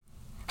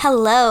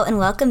Hello and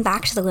welcome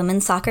back to the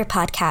Women's Soccer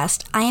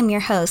Podcast. I am your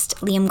host,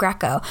 Liam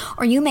Greco,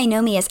 or you may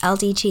know me as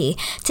LDG.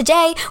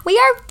 Today, we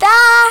are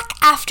back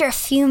after a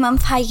few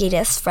month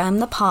hiatus from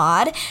the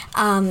pod.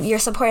 Your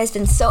support has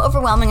been so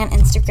overwhelming on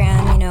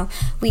Instagram,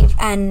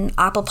 and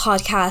Apple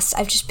Podcasts.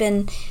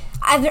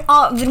 I've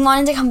been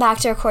wanting to come back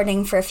to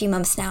recording for a few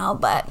months now,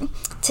 but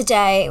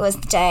today was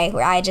the day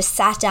where I just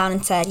sat down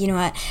and said, you know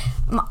what,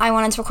 I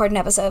wanted to record an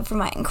episode for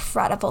my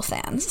incredible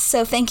fans.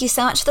 So thank you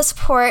so much for the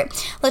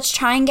support. Let's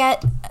try and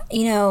get,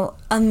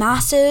 a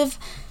massive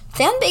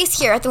fan base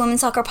here at the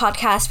Women's Soccer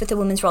Podcast with the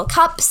Women's World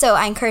Cup. So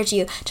I encourage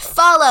you to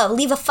follow,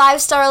 leave a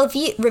 5-star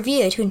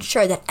review to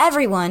ensure that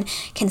everyone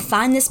can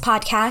find this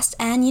podcast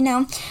and,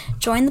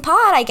 join the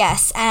pod, I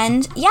guess.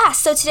 And yeah,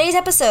 so today's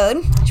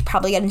episode, I should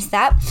probably get into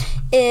that,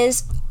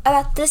 is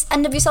about this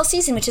NWSL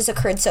season, which has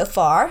occurred so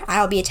far.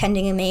 I'll be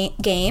attending a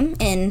game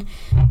in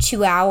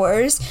 2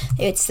 hours.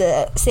 It's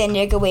the San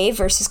Diego Wave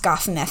versus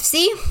Gotham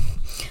FC.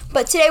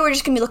 But today we're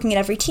just going to be looking at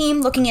every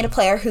team, looking at a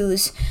player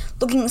who's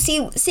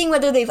seeing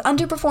whether they've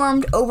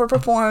underperformed,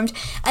 overperformed,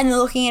 and then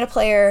looking at a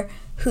player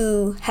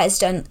who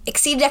has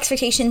exceeded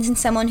expectations and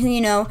someone who,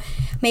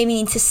 maybe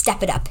needs to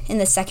step it up in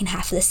the second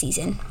half of the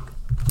season.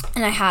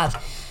 And I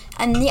have.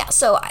 And yeah,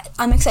 so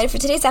I'm excited for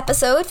today's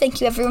episode. Thank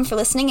you everyone for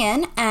listening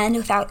in. And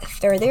without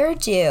further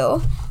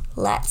ado,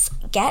 let's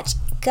get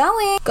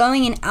going.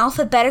 Going in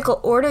alphabetical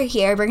order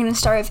here, we're going to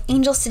start with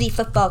Angel City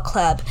Football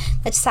Club,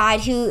 that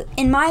side who,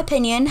 in my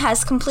opinion,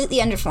 has completely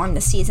underperformed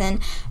this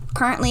season.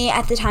 Currently,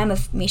 at the time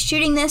of me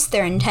shooting this,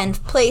 they're in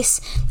 10th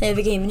place. They have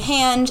a game in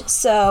hand,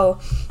 so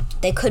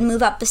they could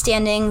move up the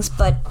standings,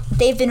 but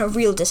they've been a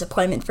real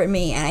disappointment for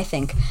me, and I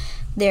think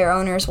their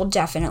owners will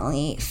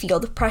definitely feel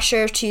the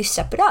pressure to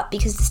step it up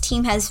because this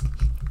team has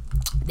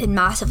been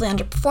massively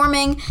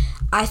underperforming.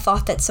 I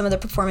thought that some of the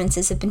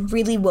performances have been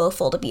really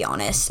woeful, to be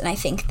honest, and I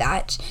think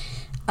that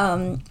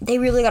they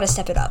really got to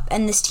step it up.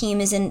 And this team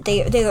they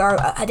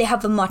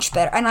have a much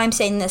better, and I'm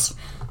saying this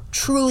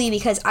truly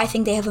because I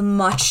think they have a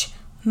much,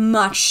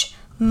 much,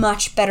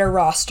 much better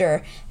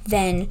roster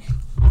than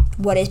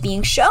what is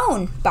being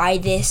shown by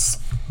this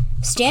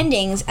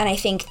standings, and I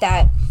think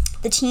that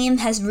the team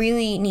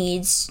really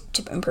needs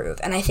to improve,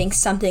 and I think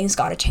something's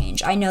got to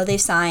change. I know they've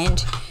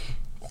signed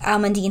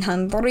Almandine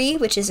Humbry,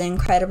 which is an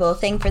incredible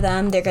thing for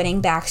them. They're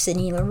getting back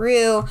Sydney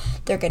LaRue.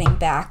 They're getting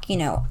back,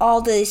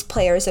 all these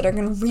players that are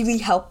going to really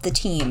help the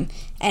team,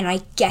 and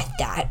I get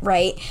that,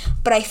 right?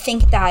 But I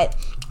think that,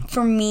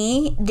 for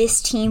me,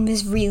 this team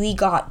has really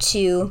got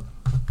to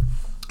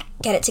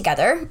get it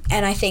together,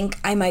 and I think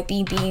I might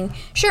be being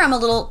a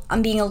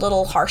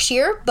little harsh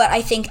here, but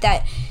I think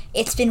that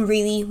it's been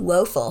really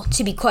woeful,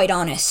 to be quite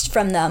honest,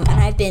 from them,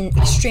 and I've been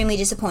extremely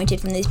disappointed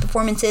from these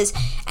performances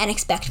and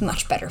expect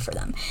much better for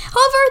them.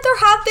 However, there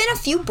have been a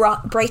few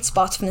bright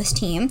spots from this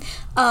team.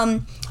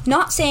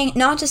 Not to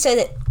say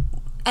that,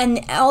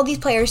 and all these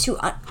players who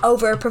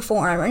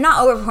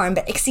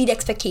exceed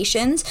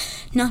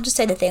expectations, not to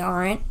say that they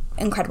aren't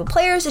incredible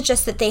players, it's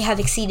just that they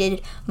have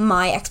exceeded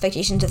my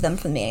expectations of them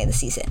from the beginning of the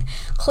season.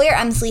 Claire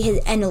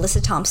Emsley and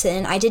Alyssa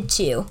Thompson, I did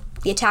too.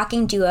 The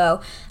attacking duo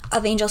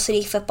of Angel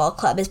City Football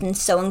Club has been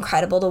so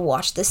incredible to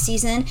watch this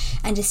season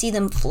and to see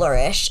them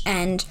flourish.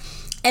 And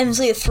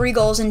Emsley, with 3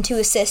 goals and 2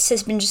 assists,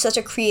 has been just such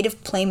a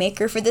creative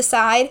playmaker for the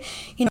side,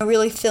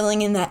 really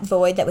filling in that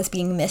void that was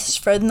being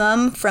missed from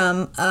them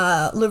from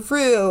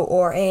LaRue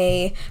or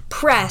a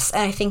Press.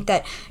 And I think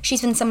that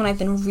she's been someone I've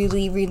been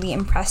really, really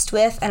impressed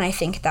with, and I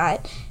think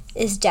that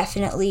is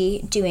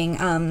definitely doing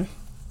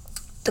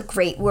the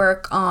great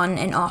work on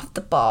and off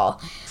the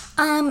ball.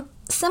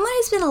 Someone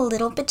who's been a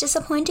little bit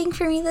disappointing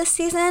for me this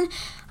season,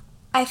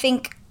 I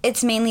think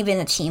it's mainly been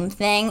a team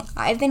thing.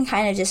 I've been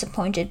kind of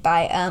disappointed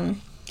by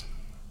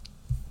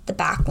the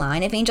back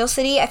line of Angel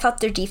City. I thought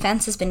their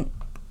defense has been,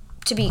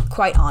 to be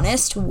quite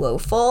honest,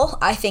 woeful.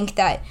 I think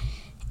that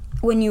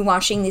when you're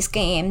watching this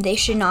game, they've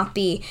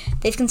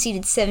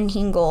conceded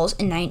 17 goals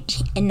in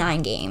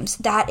 9 games.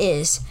 That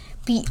is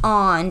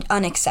beyond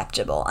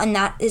unacceptable, and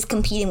that is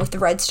competing with the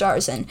Red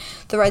Stars, and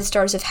the Red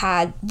Stars have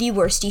had the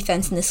worst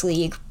defense in this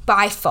league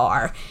by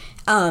far.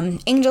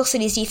 Angel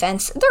City's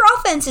defense, their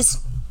offense is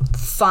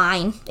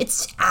fine,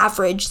 it's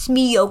average, it's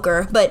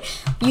mediocre, but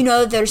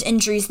there's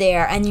injuries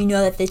there, and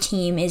that the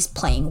team is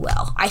playing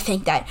well. I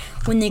think that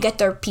when they get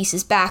their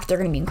pieces back, they're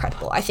going to be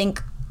incredible. I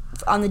think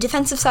on the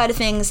defensive side of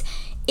things,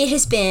 it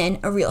has been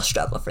a real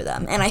struggle for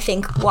them, and I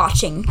think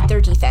watching their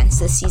defense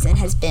this season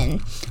has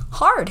been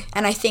hard,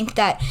 and I think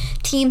that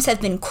teams have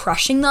been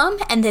crushing them,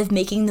 and they've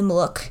making them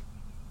look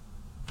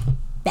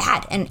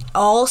bad, and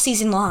all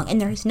season long,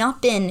 and there's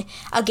not been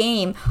a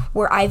game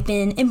where I've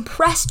been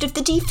impressed with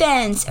the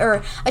defense,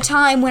 or a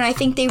time when I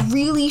think they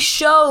really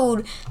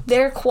showed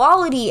their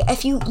quality.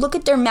 If you look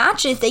at their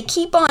matches, they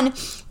keep on,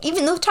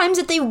 even the times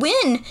that they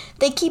win,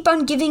 they keep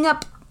on giving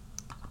up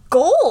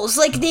goals.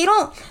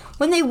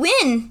 When they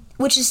win,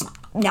 which has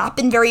not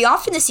been very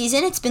often this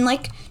season, it's been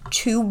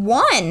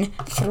 2-1,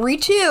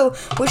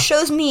 3-2, which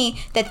shows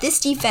me that this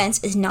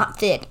defense is not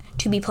fit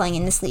to be playing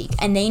in this league,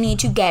 and they need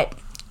to get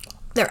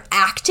their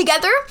act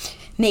together,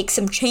 make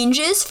some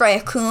changes.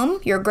 Freya Coombe,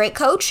 you're a great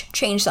coach.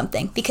 Change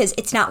something because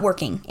it's not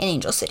working in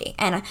Angel City.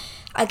 And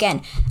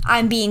again,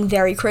 I'm being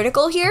very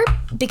critical here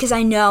because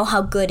I know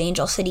how good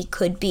Angel City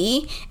could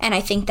be. And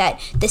I think that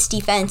this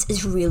defense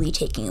is really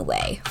taking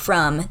away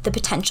from the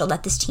potential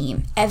that this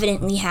team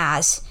evidently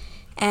has.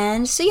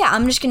 And so, yeah,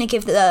 I'm just going to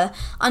give the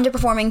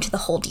underperforming to the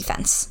whole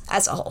defense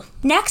as a whole.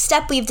 Next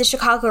up, we have the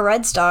Chicago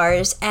Red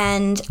Stars.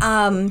 And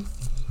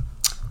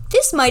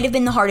this might have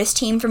been the hardest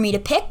team for me to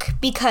pick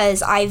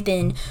because I've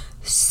been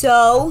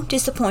so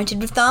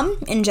disappointed with them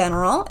in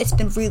general. It's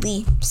been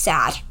really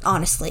sad,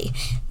 honestly.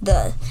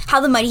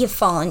 How the mighty have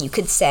fallen, you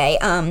could say.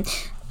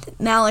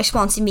 Mallory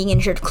Swanson being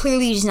injured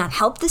clearly does not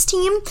help this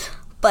team,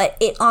 but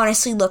it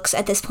honestly looks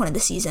at this point of the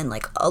season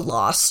like a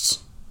lost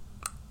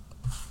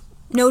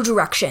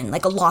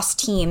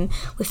team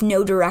with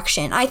no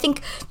direction. I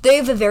think they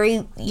have a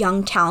very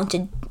young,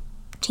 talented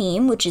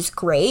team, which is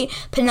great.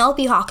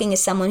 Penelope Hawking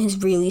is someone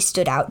who's really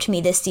stood out to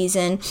me this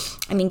season.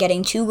 I mean,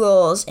 getting 2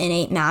 goals in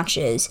 8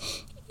 matches.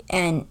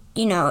 And,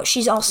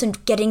 she's also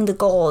getting the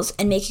goals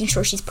and making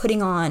sure she's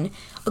putting on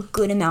a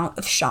good amount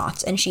of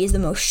shots. And she has the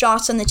most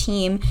shots on the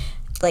team.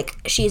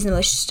 She has the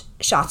most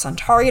shots on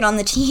target on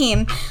the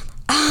team.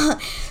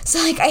 So,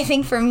 I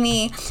think for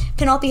me,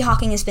 Penelope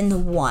Hawking has been the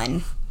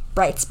one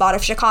bright spot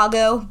of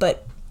Chicago,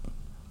 but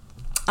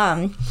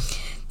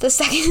the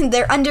second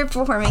they're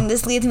underperforming,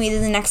 this leads me to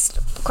the next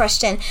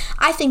question.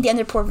 I think the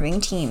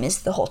underperforming team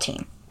is the whole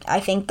team. I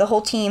think the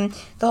whole team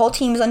has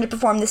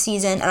underperformed this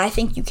season, and I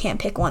think you can't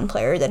pick one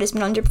player that has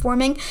been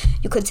underperforming.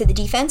 You could say the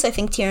defense. I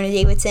think Tierney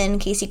Davidson,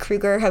 Casey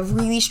Kruger have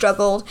really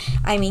struggled.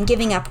 I mean,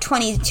 giving up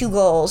 22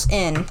 goals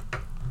in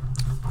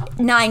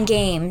 9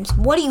 games.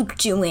 What are you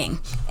doing?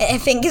 I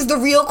think is the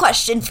real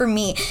question for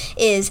me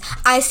is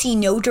I see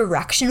no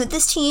direction with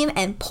this team,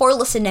 and poor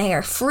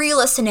Listenair, free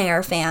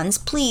Listenair fans,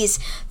 please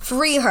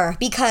free her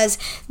because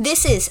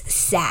this is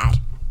sad.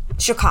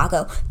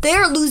 Chicago,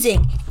 they're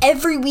losing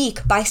every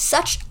week by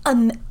such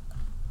not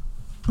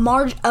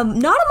a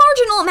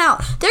marginal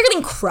amount. They're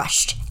getting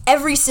crushed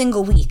every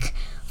single week.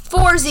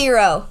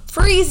 4-0,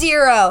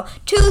 3-0,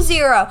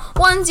 2-0,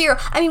 1-0.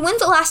 I mean,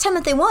 when's the last time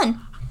that they won?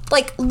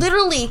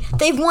 Literally,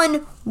 they've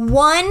won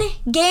 1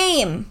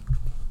 game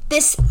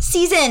this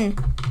season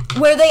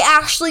where they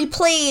actually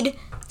played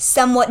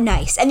somewhat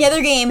nice. And the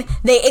other game,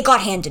 it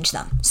got handed to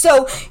them.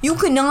 So you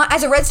could not,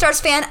 as a Red Stars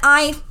fan,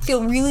 I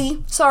feel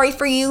really sorry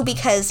for you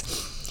because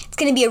it's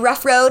going to be a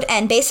rough road.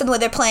 And based on the way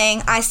they're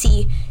playing, I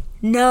see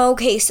no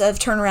case of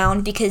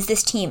turnaround because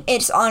this team,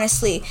 it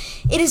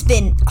has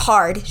been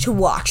hard to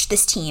watch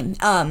this team.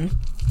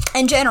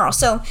 In general.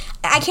 So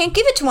I can't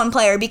give it to one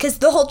player because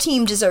the whole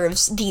team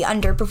deserves the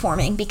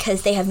underperforming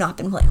because they have not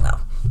been playing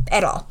well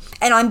at all.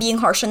 And I'm being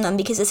harsh on them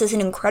because this is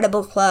an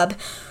incredible club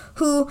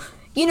who,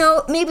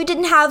 maybe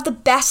didn't have the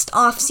best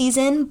off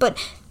season, but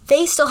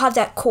they still have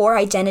that core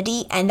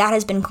identity and that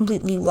has been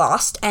completely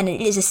lost. And it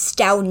is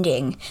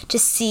astounding to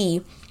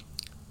see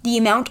the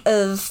amount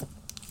of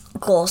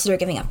goals they're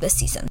giving up this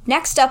season.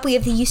 Next up, we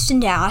have the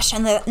Houston Dash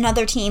and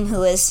another team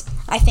who is,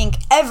 I think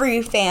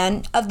every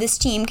fan of this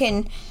team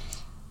can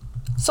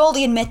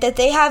solely admit that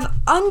they have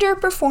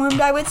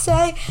underperformed, I would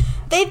say.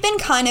 They've been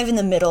kind of in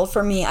the middle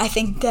for me. I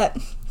think that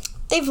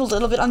they've a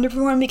little bit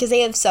underperformed because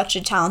they have such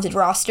a talented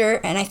roster,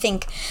 and I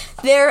think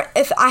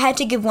if I had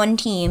to give one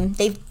team,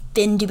 they've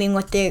been doing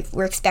what they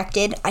were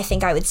expected. I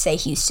think I would say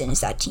Houston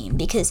is that team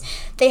because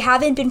they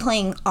haven't been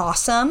playing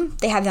awesome.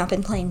 They have not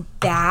been playing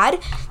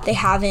bad.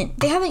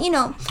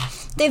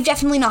 They've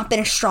definitely not been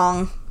a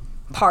strong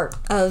part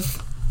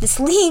of this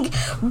league,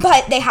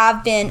 but they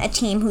have been a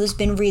team who's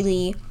been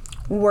really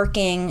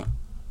working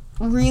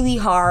really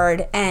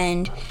hard,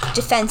 and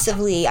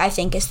defensively I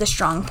think is the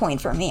strong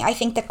point for me. I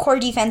think the core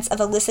defense of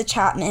Alyssa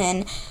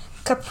Chapman,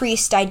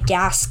 Caprice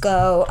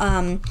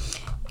Didasco,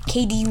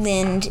 Katie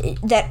Lind,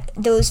 that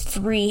those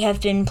 3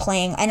 have been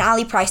playing, and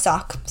Ali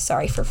Prysock,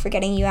 sorry for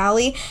forgetting you,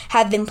 Ali,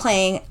 have been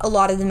playing a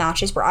lot of the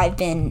matches where I've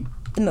been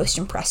the most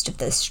impressed with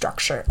the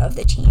structure of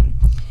the team.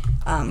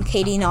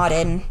 Katie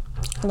Nodden,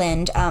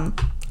 Lind,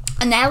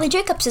 and Natalie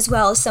Jacobs as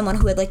well is someone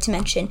who I'd like to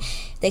mention.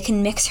 They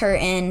can mix her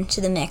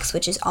into the mix,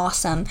 which is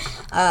awesome.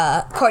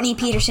 Courtney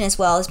Peterson as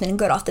well has been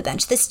good off the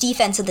bench. This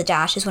defense of the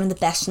Dash is one of the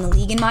best in the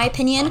league, in my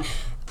opinion.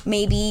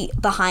 Maybe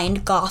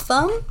behind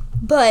Gotham,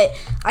 but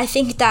I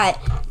think that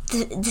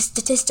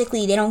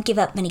statistically they don't give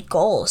up many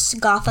goals.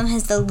 Gotham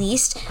has the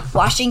least.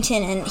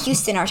 Washington and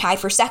Houston are tied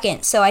for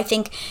second. So I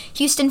think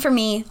Houston, for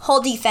me,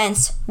 whole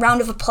defense,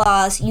 round of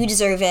applause. You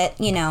deserve it.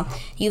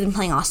 You've been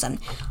playing awesome.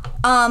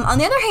 On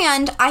the other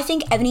hand, I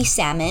think Ebony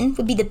Salmon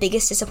would be the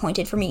biggest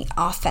disappointed for me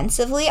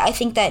offensively. I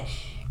think that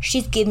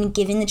she's given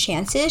the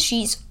chances.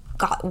 She's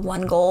got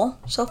 1 goal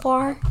so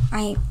far.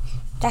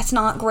 That's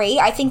not great.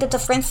 I think that the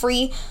front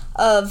three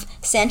of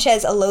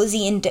Sanchez,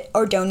 Alozi, and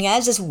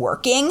Ordonez is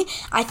working.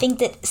 I think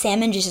that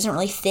Salmon just doesn't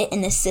really fit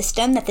in the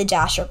system that the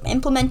Dash are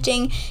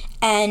implementing,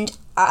 and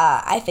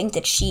I think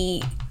that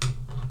she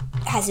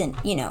hasn't,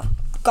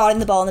 gotten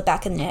the ball in the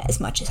back of the net as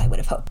much as I would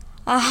have hoped.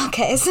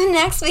 Okay, so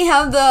next we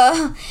have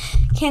the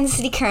Kansas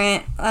City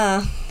Current.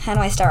 how do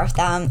I start with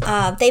them?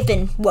 They've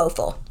been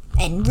woeful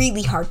and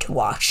really hard to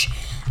watch.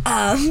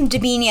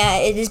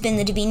 Dabinia, it has been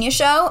the Dabinia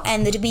show,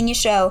 and the Dabinia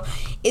show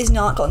is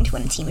not going to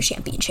win a team a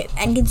championship.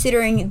 And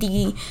considering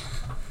the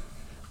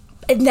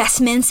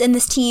investments in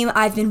this team,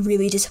 I've been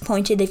really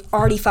disappointed. They've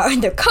already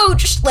fired their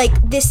coach. Like,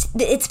 it's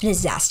been a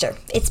disaster.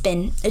 It's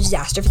been a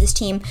disaster for this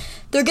team.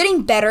 They're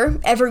getting better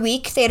every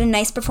week. They had a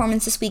nice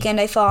performance this weekend,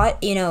 I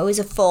thought. You know, it was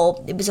a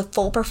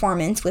full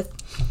performance with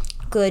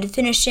good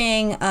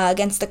finishing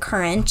against the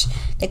Current.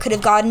 They could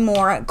have gotten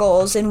more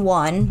goals and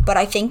won, but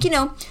I think, you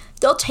know,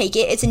 they'll take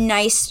it. It's a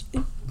nice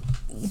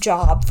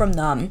job from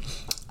them.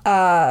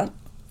 Yeah,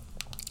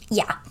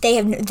 they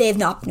have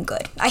not been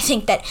good. I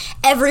think that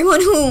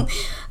everyone who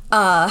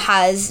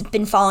has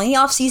been following the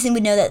offseason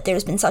would know that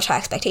there's been such high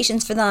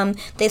expectations for them.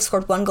 They've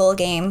scored 1 goal a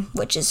game,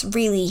 which is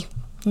really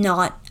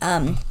not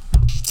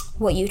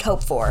what you'd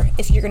hope for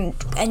if you're going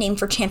to name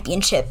for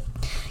championship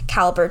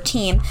caliber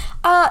team.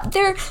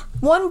 They're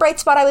one bright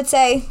spot, I would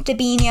say,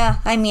 Dabinia.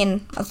 I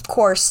mean, of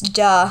course,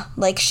 duh.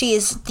 Like, she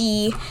is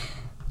the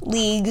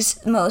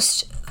league's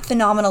most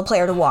phenomenal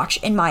player to watch,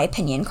 in my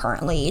opinion,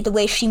 currently. The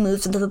way she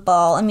moves with the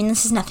ball, I mean,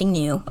 this is nothing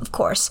new, of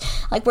course.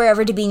 Like,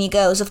 wherever Dabinia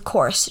goes, of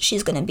course,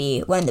 she's going to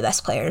be one of the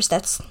best players.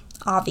 That's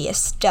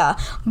obvious, duh.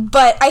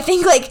 But I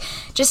think, like,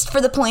 just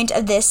for the point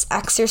of this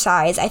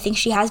exercise, I think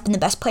she has been the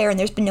best player, and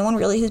there's been no one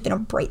really who's been a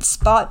bright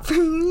spot for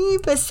me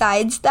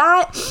besides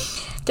that.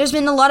 There's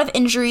been a lot of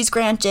injuries,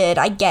 granted.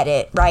 I get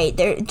it, right?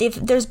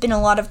 There's been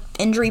a lot of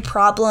injury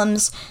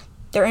problems.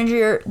 Their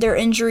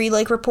injury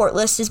report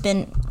list has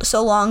been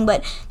so long,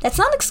 but that's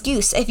not an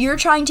excuse. If you're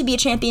trying to be a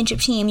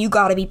championship team, you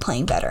got to be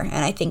playing better.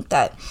 And I think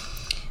that,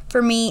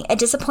 for me, a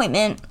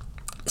disappointment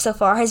so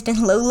far has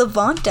been Lola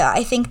Vanta.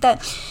 I think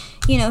that,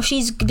 you know,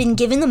 she's been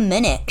given the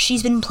minute.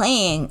 She's been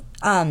playing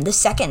the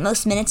second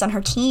most minutes on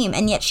her team,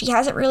 and yet she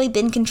hasn't really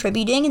been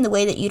contributing in the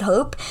way that you'd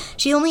hope.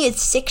 She only had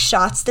 6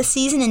 shots this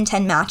season in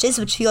 10 matches,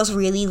 which feels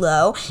really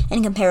low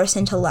in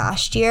comparison to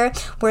last year,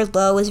 where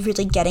Lo was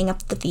really getting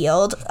up the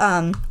field.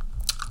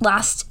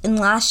 In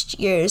last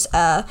year's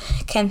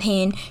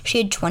campaign, she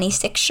had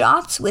 26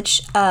 shots,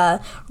 which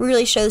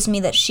really shows me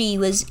that she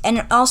was,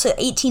 and also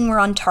 18 were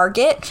on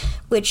target,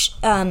 which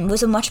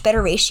was a much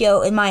better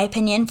ratio, in my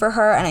opinion, for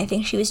her, and I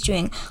think she was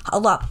doing a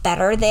lot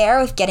better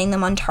there with getting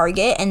them on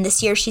target, and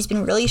this year she's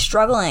been really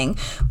struggling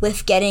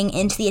with getting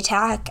into the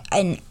attack,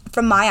 and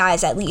from my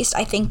eyes, at least,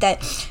 I think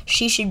that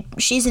she's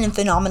a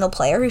phenomenal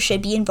player who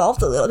should be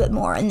involved a little bit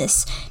more in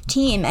this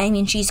team. I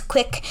mean, she's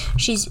quick.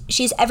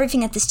 She's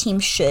everything that this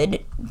team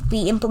should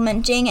be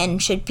implementing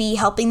and should be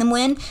helping them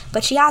win,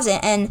 but she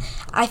hasn't. And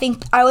I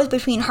think I was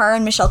between her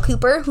and Michelle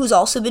Cooper, who's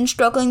also been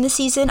struggling this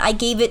season. I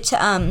gave it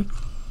to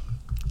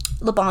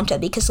Labonta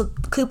because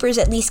Cooper's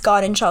at least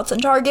gotten shots on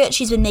target.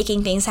 She's been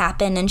making things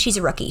happen, and she's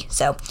a rookie.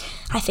 So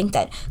I think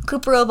that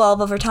Cooper will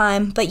evolve over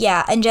time. But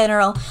yeah, in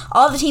general,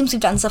 all the teams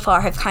we've done so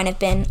far have kind of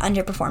been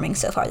underperforming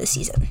so far this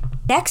season.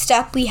 Next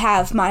up, we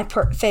have my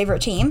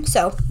favorite team.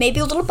 So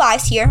maybe a little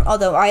bias here,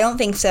 although I don't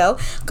think so.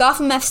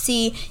 Gotham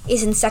FC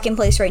is in second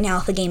place right now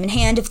with the game in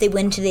hand. If they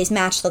win today's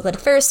match, they'll go to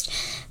first.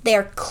 They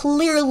are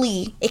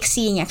clearly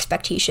exceeding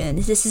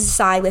expectations. This is a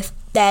side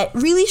that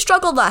really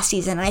struggled last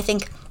season, and I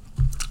think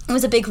it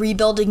was a big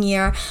rebuilding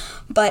year,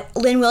 but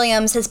Lynn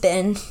Williams has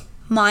been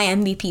my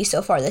MVP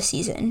so far this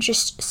season.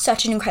 Just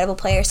such an incredible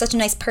player, such a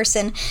nice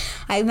person.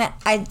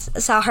 I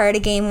saw her at a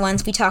game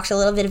once. We talked a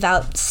little bit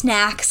about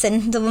snacks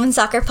and the Women's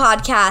Soccer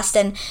podcast,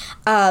 and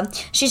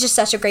she's just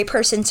such a great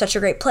person, such a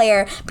great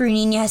player.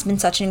 Bruninha has been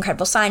such an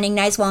incredible signing.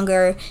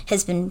 Niswanger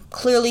has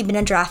clearly been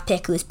a draft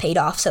pick who has paid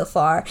off so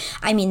far.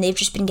 I mean, they've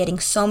just been getting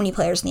so many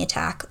players in the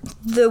attack.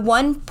 The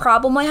one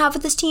problem I have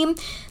with this team,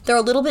 they're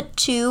a little bit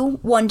too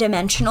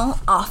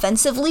one-dimensional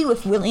offensively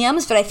with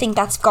Williams, but I think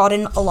that's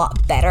gotten a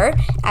lot better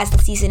as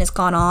the season has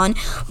gone on.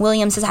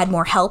 Williams has had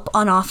more help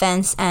on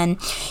offense, and,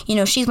 you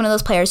know, she's one of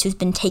those players who's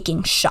been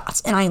taking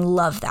shots, and I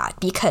love that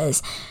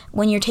because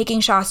when you're taking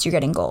shots, you're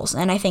getting goals,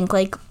 and I think,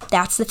 like,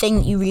 that's the thing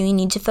that you really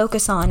need to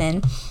focus on,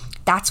 and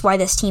that's why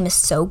this team is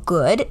so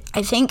good.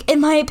 I think,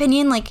 in my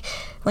opinion, like,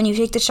 when you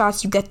take the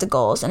shots, you get the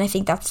goals, and I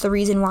think that's the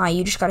reason why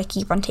you just got to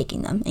keep on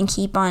taking them and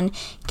keep on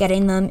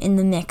getting them in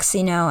the mix,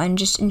 you know, and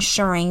just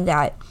ensuring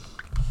that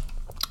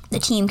the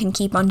team can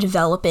keep on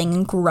developing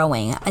and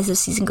growing as the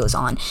season goes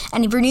on.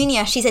 And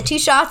Bruninha, she's had 2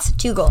 shots,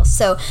 2 goals.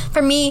 So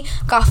for me,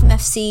 Gotham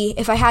FC,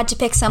 if I had to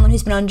pick someone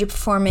who's been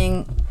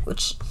underperforming,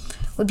 which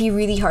would be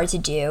really hard to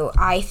do,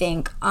 I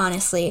think,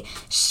 honestly,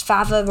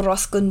 Svava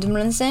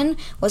Gross-Gudmundsson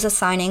was a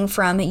signing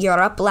from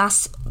Europe,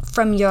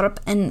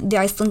 and the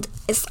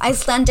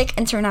Icelandic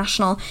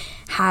international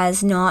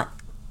has not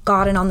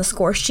gotten on the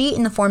score sheet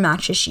in the 4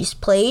 matches she's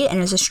played,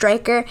 and as a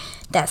striker,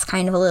 that's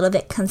kind of a little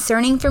bit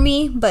concerning for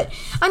me, but,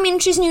 I mean,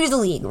 she's new to the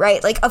league,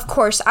 right? Like, of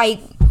course,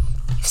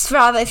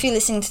 Svava, if you're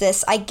listening to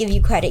this, I give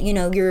you credit, you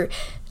know, you're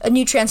a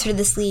new transfer to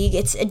this league,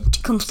 it's a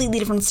completely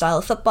different style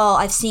of football,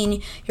 I've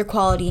seen your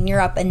quality in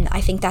Europe, and I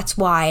think that's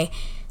why,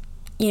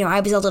 you know, I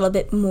was a little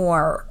bit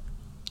more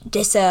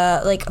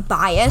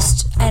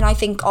biased, and I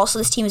think also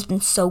this team has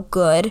been so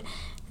good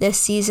this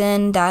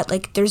season that,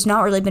 like, there's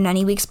not really been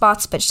any weak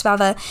spots, but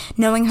Svava,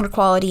 knowing her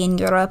quality in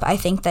Europe, I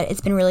think that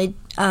it's been really,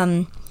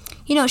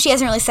 she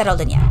hasn't really settled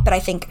in yet, but I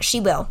think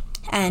she will.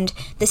 And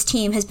this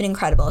team has been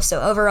incredible.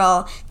 So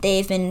overall,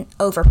 they've been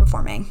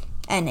overperforming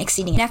and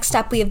exceeding. Next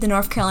up, we have the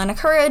North Carolina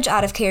Courage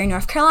out of Cary,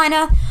 North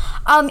Carolina.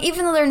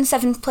 Even though they're in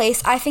 7th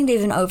place, I think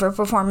they've been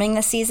overperforming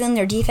this season.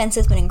 Their defense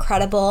has been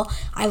incredible.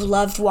 I've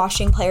loved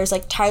watching players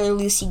like Tyler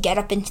Lucy get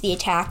up into the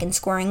attack and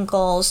scoring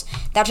goals.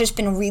 That's just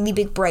been a really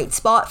big bright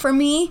spot for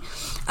me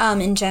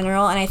in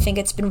general, and I think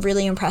it's been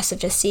really impressive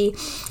to see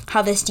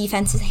how this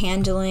defense is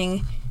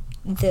handling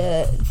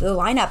the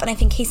lineup. And I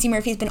think Casey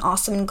Murphy's been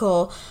awesome in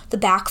goal. The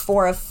back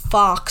four of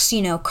Fox,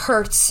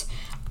 Kurtz,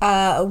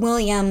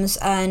 Williams,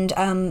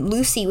 and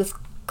Lucy with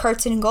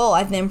Kurtz in goal,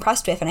 I've been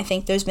impressed with. And I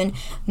think there's been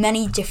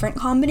many different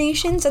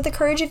combinations that the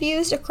Courage have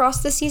used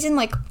across the season.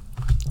 Like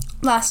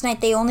last night,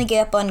 they only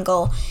gave up one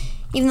goal.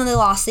 Even though they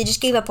lost, they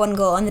just gave up one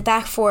goal. And the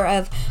back four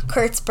of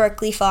Kurtz,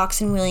 Berkeley,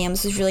 Fox, and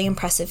Williams was really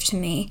impressive to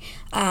me.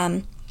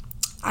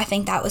 I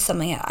think that was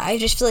something. I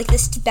just feel like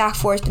this back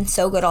four has been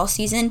so good all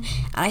season,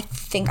 and I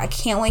think I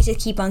can't wait to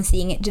keep on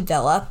seeing it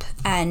develop.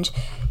 And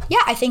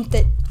yeah, I think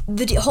that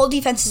the whole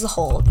defense as a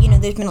whole,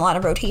 there's been a lot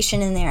of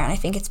rotation in there, and I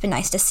think it's been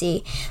nice to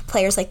see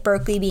players like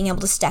Berkeley being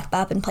able to step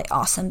up and play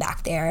awesome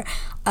back there.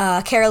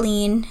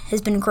 Caroline has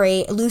been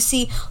great.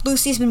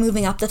 Lucy's been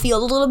moving up the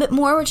field a little bit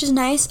more, which is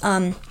nice.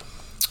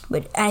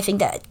 But I think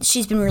that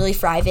she's been really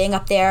thriving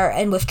up there,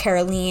 and with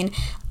Caroline.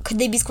 Could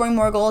they be scoring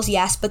more goals?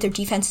 Yes, but their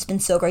defense has been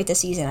so great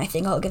this season. I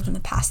think I'll give them a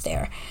pass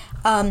there.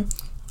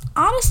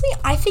 Honestly,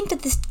 I think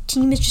that this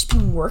team has just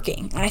been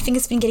working, and I think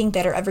it's been getting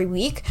better every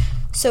week.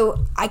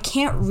 So I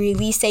can't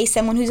really say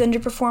someone who's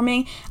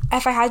underperforming.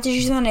 If I had to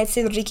choose one, I'd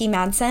say Ricky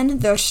Madsen,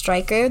 their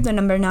striker, the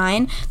number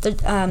 9.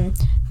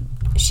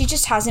 She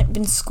just hasn't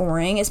been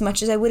scoring as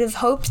much as I would have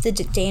hoped. The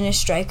Danish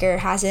striker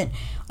hasn't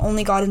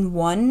only gotten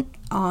one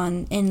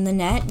in the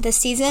net this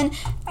season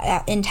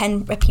in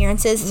 10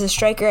 appearances as a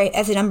striker.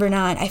 As a number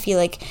 9, I feel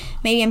like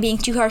maybe I'm being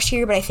too harsh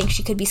here, but I think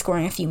she could be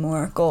scoring a few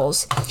more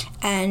goals.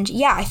 And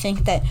yeah, I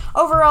think that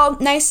overall,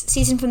 nice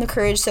season from the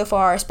Courage so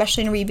far,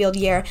 especially in a rebuild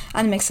year,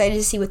 and I'm excited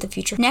to see what the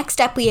future.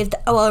 Next up, we have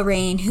the OL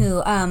Reign,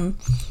 who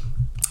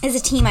is a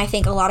team I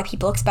think a lot of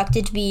people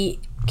expected to be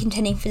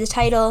contending for the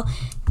title.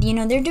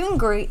 They're doing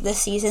great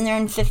this season. They're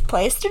in 5th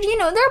place. They're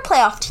a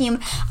playoff team.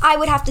 I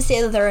would have to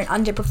say that they're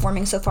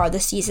underperforming so far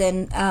this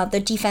season.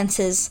 The defense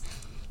has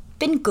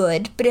been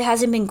good, but it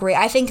hasn't been great.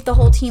 I think the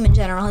whole team in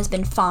general has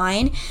been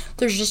fine.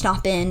 There's just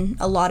not been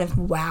a lot of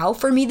wow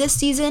for me this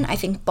season. I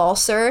think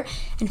Balser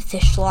and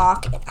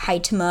Fishlock,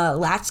 Heitema,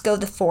 Latsko,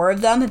 the 4 of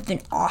them have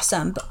been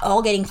awesome, but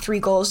all getting 3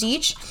 goals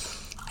each.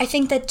 I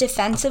think that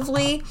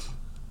defensively,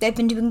 they've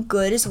been doing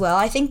good as well.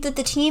 I think that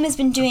the team has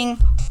been doing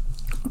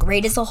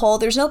great as a whole.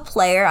 There's no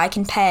player I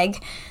can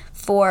peg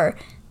for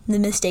the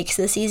mistakes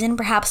of the season.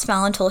 Perhaps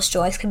Valentolis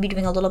Joyce could be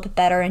doing a little bit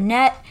better in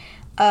net.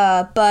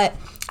 But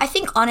I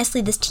think, honestly,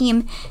 this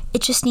team,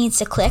 it just needs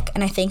to click.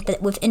 And I think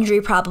that with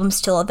injury problems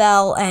to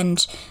Lavelle,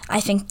 and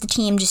I think the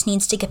team just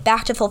needs to get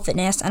back to full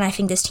fitness. And I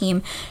think this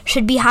team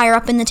should be higher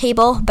up in the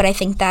table. But I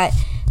think that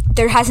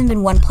there hasn't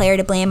been one player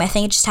to blame. I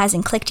think it just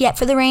hasn't clicked yet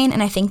for the Reign,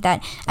 and I think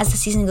that as the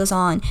season goes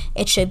on,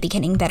 it should be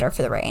getting better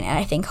for the Reign, and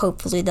I think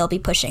hopefully they'll be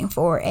pushing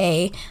for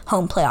a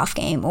home playoff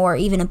game or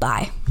even a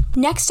bye.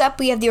 Next up,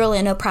 we have the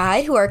Orlando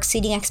Pride, who are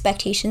exceeding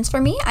expectations for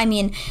me. I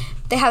mean,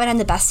 they haven't had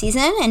the best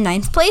season in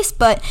 9th place,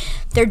 but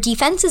their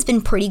defense has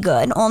been pretty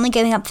good, only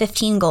giving up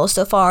 15 goals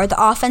so far.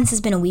 The offense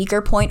has been a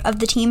weaker point of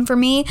the team for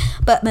me,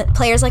 but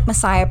players like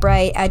Messiah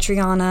Bright,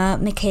 Adriana,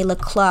 Michaela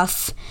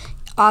Clough,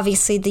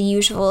 obviously the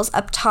usuals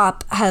up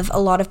top have a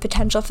lot of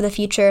potential for the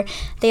future.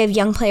 They have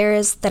young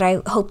players that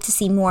I hope to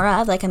see more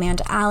of, like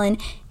Amanda Allen,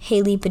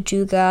 Haley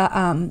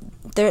Bajuga.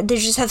 They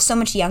just have so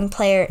many young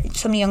players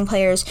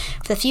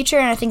for the future,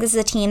 and I think this is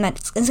a team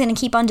that is going to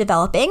keep on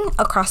developing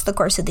across the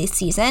course of this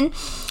season.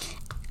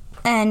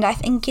 And I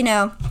think,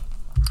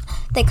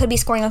 they could be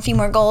scoring a few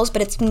more goals,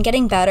 but it's been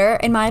getting better,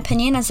 in my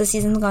opinion, as the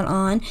season's gone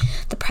on.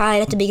 The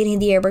Pride at the beginning of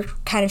the year were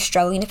kind of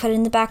struggling to put it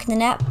in the back of the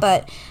net,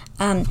 but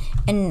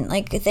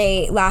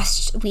they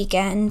last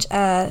weekend,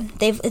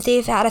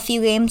 they've had a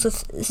few games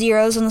with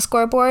zeros on the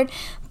scoreboard,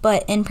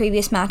 but in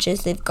previous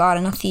matches they've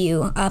gotten a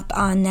few up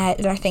on net.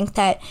 And I think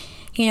that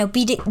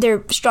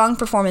their strong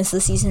performance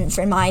this season,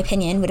 in my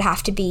opinion, would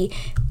have to be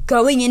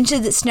going into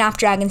the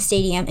Snapdragon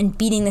Stadium and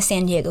beating the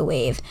San Diego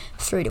Wave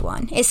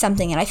 3-1 is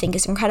something that I think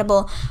is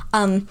incredible.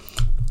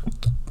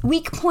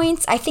 Weak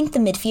points, I think the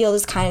midfield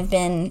has kind of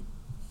been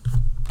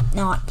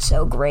not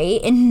so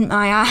great in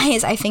my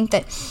eyes. I think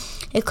that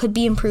it could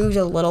be improved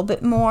a little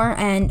bit more,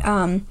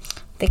 and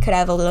they could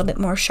have a little bit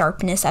more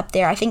sharpness up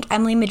there. I think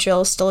Emily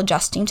Madrill is still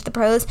adjusting to the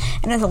pros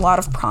and has a lot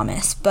of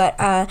promise, but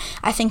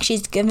I think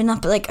she's given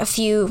up a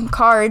few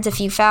cards, a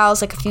few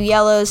fouls, a few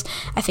yellows.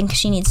 I think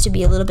she needs to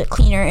be a little bit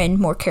cleaner and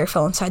more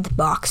careful inside the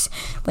box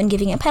when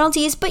giving out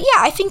penalties. But yeah,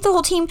 I think the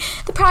whole team,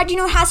 the Pride,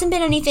 hasn't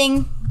been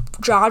anything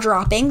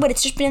jaw-dropping, but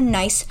it's just been a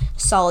nice,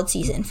 solid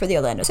season for the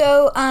Orlando.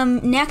 So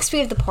next we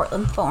have the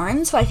Portland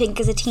Thorns, who I think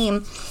is a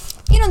team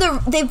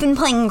they've been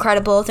playing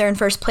incredible. They're in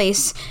first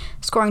place,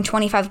 scoring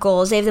 25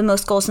 goals. They have the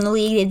most goals in the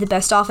league. They have the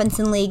best offense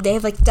in the league. They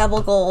have, like,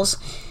 double goals.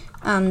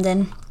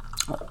 Then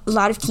a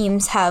lot of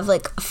teams have,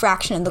 like, a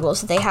fraction of the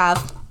goals that they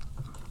have.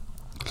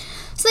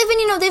 So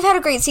they've had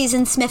a great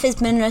season. Smith has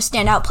been a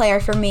standout player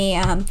for me.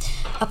 A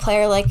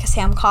player like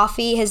Sam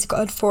Coffey has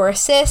got 4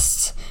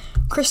 assists.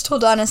 Crystal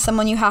Dunn is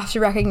someone you have to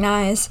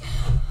recognize,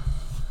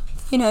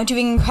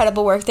 doing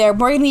incredible work there.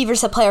 Morgan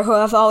Weaver's a player who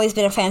I've always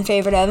been a fan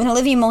favorite of, and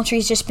Olivia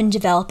Moultrie's just been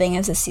developing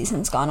as the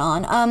season's gone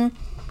on.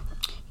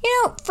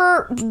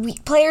 For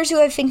players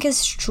who I think has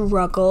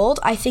struggled,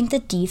 I think the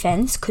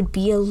defense could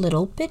be a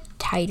little bit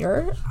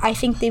tighter. I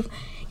think they've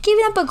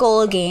given up a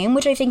goal a game,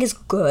 which I think is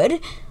good,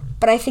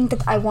 but I think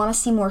that I want to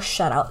see more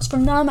shutouts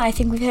from them. I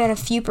think we've had a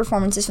few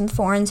performances from the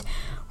Thorns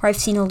where I've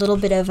seen a little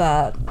bit of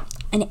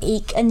an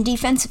ache in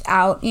defense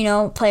without,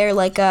 player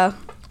like a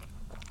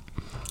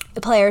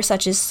player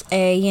such as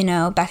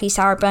Becky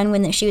Sauerbrunn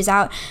when she was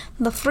out.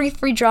 The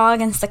free draw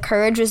against the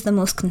Courage was the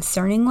most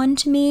concerning one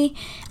to me.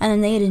 And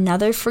then they had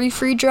another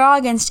free draw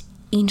against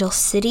Angel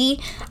City.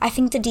 I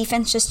think the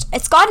defense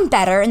it's gotten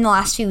better in the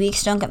last few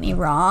weeks, don't get me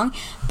wrong.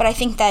 But I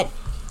think that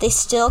they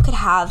still could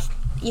have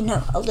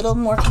a little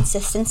more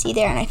consistency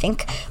there, and I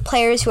think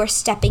players who are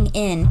stepping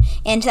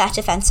into that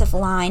defensive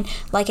line,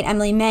 like an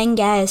Emily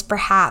Menges,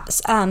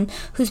 perhaps,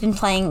 who's been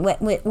playing when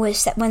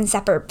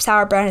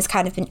Sauerbrunn has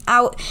kind of been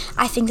out,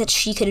 I think that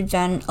she could have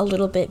done a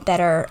little bit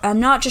better.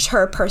 Not just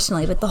her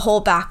personally, but the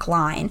whole back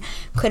line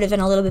could have been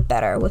a little bit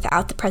better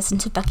without the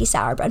presence of Becky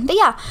Sauerbrunn. But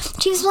yeah,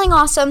 the team's playing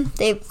awesome.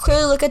 They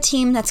clearly look a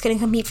team that's going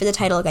to compete for the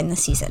title again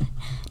this season.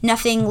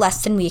 Nothing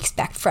less than we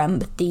expect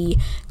from the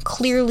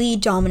clearly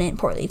dominant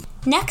Port League.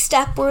 Next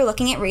up, we're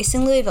looking at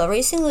Racing Louisville.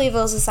 Racing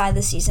Louisville is the side of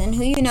the season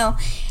who,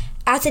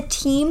 as a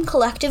team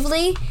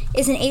collectively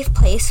is in 8th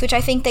place, which I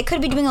think they could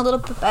be doing a little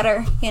bit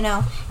better.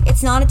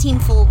 It's not a team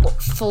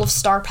full of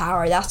star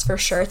power, that's for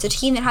sure. It's a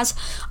team that has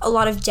a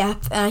lot of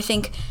depth, and I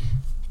think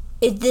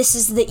this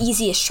is the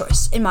easiest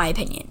choice, in my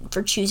opinion,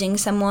 for choosing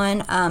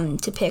someone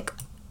to pick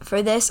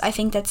for this. I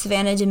think that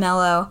Savannah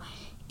DeMello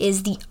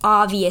is the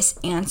obvious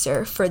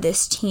answer for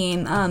this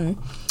team,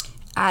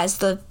 as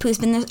the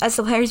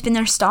player who's been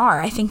their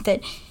star. I think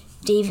that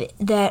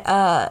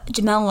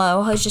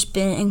DeMello has just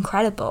been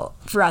incredible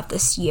throughout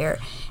this year,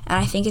 and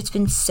I think it's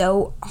been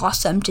so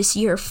awesome to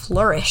see her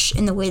flourish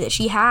in the way that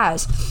she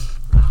has.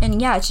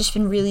 And yeah, it's just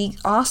been really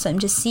awesome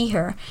to see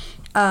her.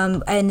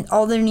 And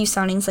all their new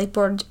signings, like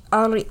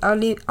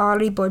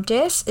Ari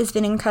Borges, has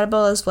been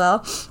incredible as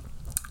well.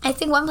 I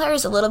think one player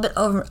is a little bit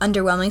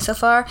underwhelming so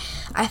far.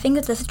 I think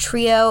that the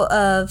trio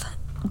of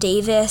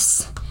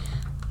Davis,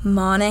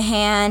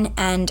 Monahan,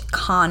 and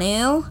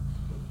Kanu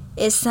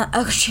is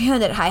a trio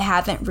that I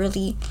haven't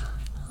really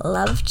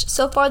loved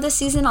so far this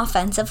season.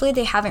 Offensively,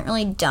 they haven't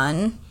really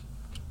done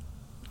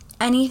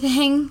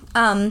anything.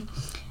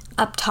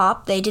 Up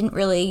top, the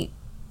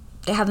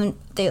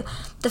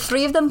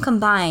 3 of them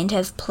combined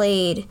have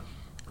played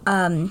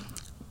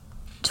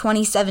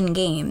 27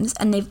 games,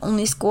 and they've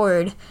only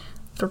scored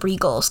 3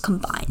 goals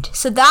combined.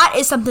 So that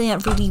is something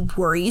that really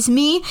worries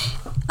me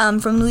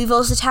from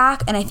Louisville's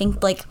attack, and I think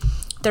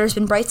there's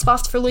been bright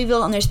spots for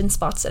Louisville, and there's been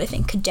spots that I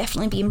think could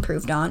definitely be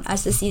improved on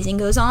as the season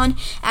goes on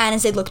and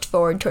as they looked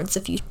forward towards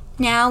the future.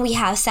 Now we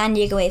have San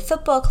Diego Wave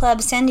Football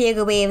Club. San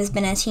Diego Wave has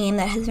been a team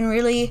that has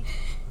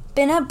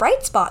been a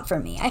bright spot for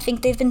me. I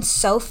think they've been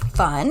so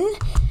fun.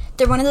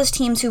 They're one of those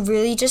teams who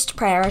really just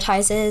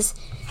prioritizes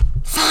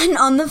fun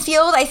on the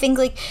field. I think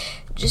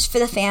just for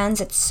the fans,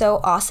 it's so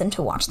awesome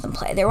to watch them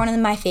play. They're one of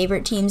my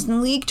favorite teams in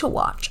the league to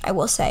watch, I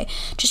will say.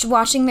 Just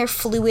watching their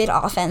fluid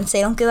offense.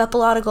 They don't give up a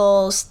lot of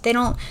goals. They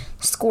don't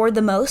score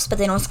the most, but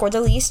they don't score the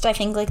least. I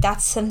think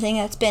that's something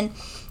that's been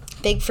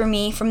big for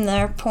me from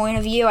their point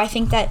of view. I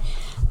think that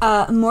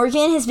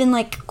Morgan has been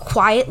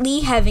quietly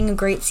having a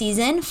great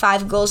season.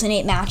 5 goals in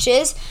 8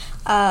 matches.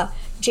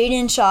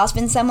 Jaden Shaw's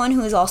been someone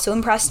who has also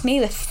impressed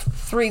me with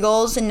 3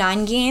 goals in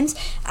 9 games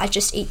at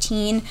just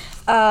 18.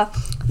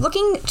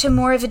 Looking to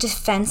more of a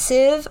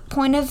defensive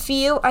point of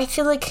view, I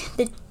feel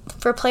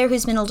for a player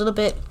who's been a little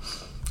bit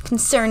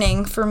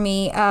concerning for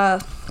me, I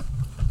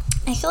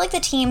feel like the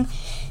team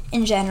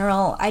in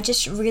general, I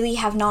just really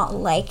have not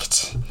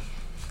liked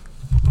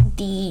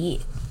the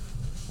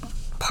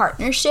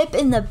partnership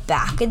in the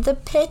back of the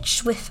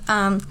pitch with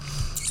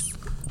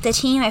the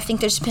team. I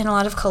think there's been a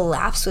lot of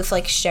collapse with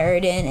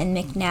Sheridan and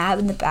McNabb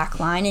in the back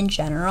line in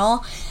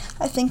general.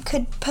 I think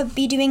could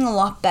be doing a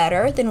lot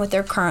better than what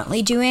they're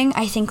currently doing.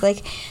 I think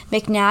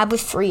McNabb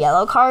with 3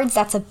 yellow cards,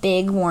 that's a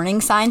big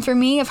warning sign for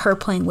me of her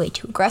playing way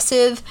too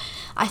aggressive.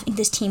 I think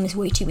this team is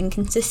way too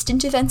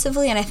inconsistent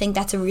defensively, and I think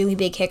that's a really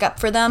big hiccup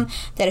for them,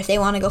 that if they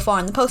want to go far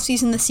in the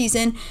postseason this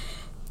season,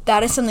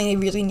 that is something they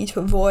really need to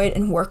avoid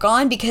and work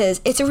on,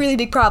 because it's a really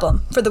big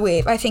problem for the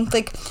Wave. I think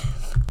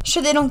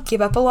sure, they don't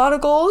give up a lot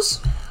of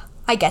goals,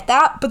 I get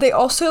that, but they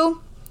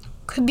also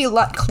could be a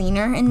lot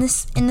cleaner in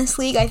this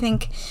league. I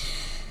think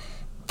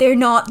they're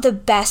not the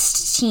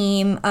best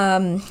team.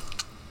 They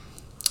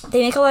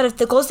make a lot of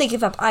the goals they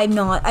give up. I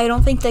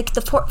don't think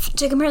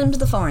to compare them to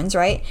the Thorns,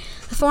 right?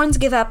 The Thorns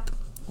give up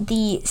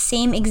the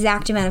same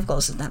exact amount of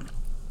goals as them.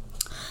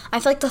 I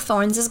feel like the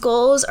Thorns'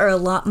 goals are a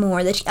lot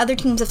more. The other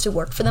teams have to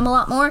work for them a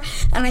lot more.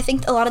 And I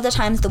think a lot of the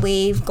times the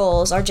Wave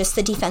goals are just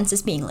the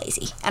defenses being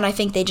lazy. And I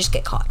think they just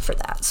get caught for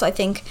that. So I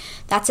think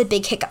that's a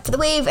big hiccup for the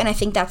Wave. And I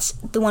think that's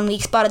the one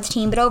weak spot of the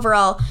team. But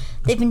overall,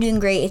 they've been doing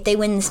great. If they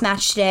win this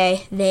match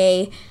today,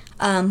 they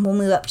will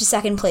move up to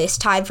second place,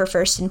 tied for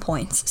first in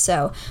points.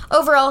 So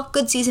overall,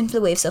 good season for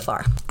the Wave so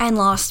far. And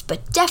last,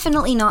 but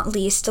definitely not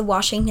least, the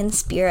Washington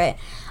Spirit.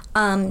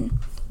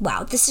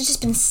 Wow, this has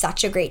just been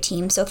such a great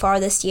team so far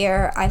this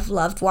year. I've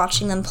loved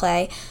watching them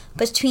play.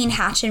 Between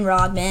Hatch and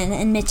Rodman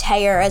and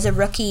Mateer as a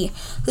rookie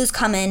who's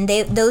come in,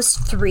 those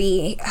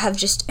three have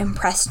just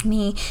impressed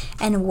me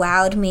and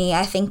wowed me.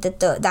 I think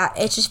that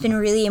it's just been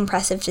really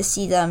impressive to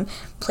see them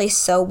play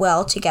so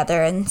well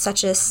together in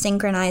such a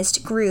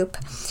synchronized group.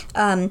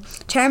 Tara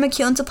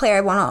McKeown's a player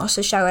I want to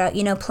also shout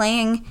out.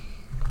 Playing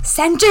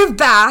center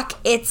back,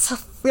 it's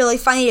really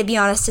funny, to be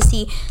honest, to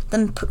see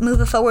them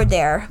move forward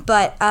there.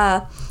 But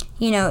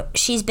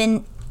she's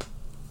been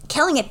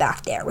killing it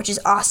back there, which is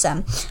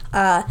awesome.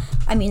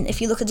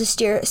 If you look at the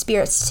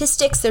Spirit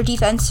statistics, their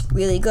defense,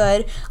 really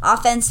good.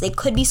 Offense, they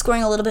could be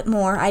scoring a little bit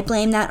more. I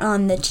blame that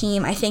on the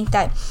team. I think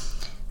that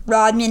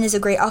Rodman is a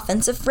great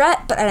offensive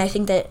threat, and I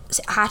think that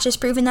Hatch has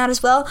proven that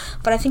as well.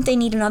 But I think they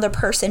need another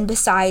person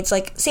besides,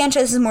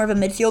 Sanchez is more of a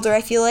midfielder, I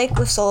feel like,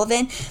 with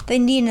Sullivan. They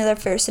need another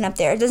person up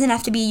there. It doesn't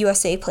have to be a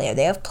USA player.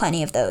 They have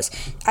plenty of those.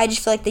 I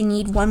just feel like they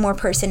need one more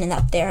person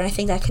up there, and I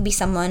think that could be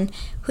someone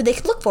who they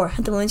could look for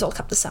at the Women's World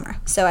Cup this summer.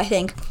 So I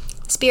think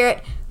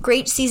Spirit,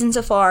 great season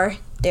so far.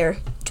 They're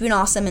doing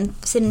awesome and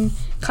sitting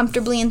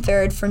comfortably in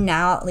third for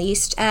now, at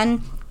least.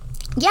 And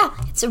yeah,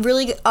 it's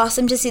really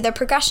awesome to see their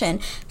progression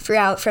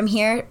throughout from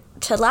here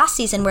to last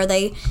season, where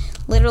they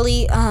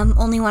literally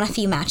only won a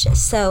few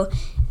matches. So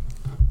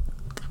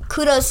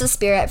kudos to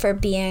Spirit for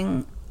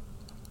being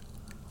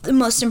the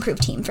most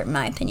improved team, from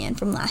my opinion,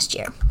 from last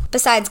year.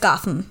 Besides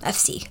Gotham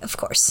FC, of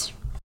course.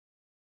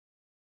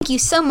 Thank you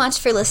so much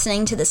for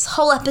listening to this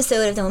whole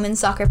episode of the Women's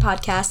Soccer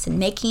Podcast and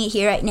making it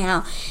here right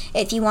now.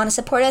 If you want to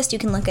support us, you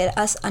can look at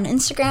us on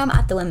Instagram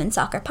at the Women's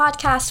Soccer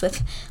Podcast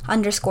with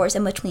underscores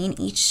in between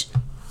each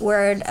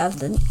word of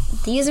the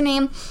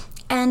username.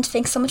 And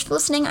thanks so much for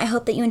listening. I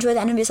hope that you enjoy the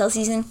NWSL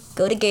season.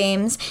 Go to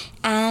games.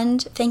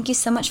 And thank you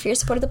so much for your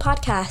support of the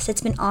podcast.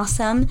 It's been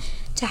awesome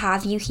to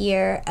have you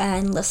here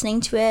and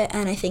listening to it.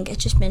 And I think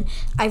it's just been,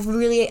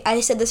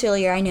 I said this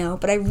earlier, I know,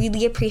 but I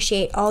really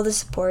appreciate all the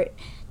support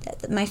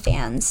that my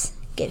fans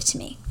give to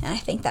me. And I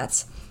think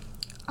that's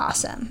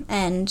awesome.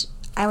 And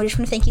I just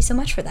want to thank you so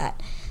much for that.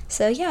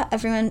 So yeah,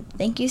 everyone,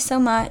 thank you so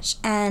much.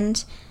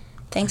 And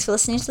thanks for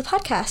listening to the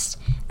podcast.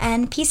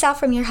 And peace out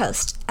from your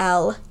host,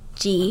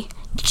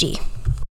 LGG.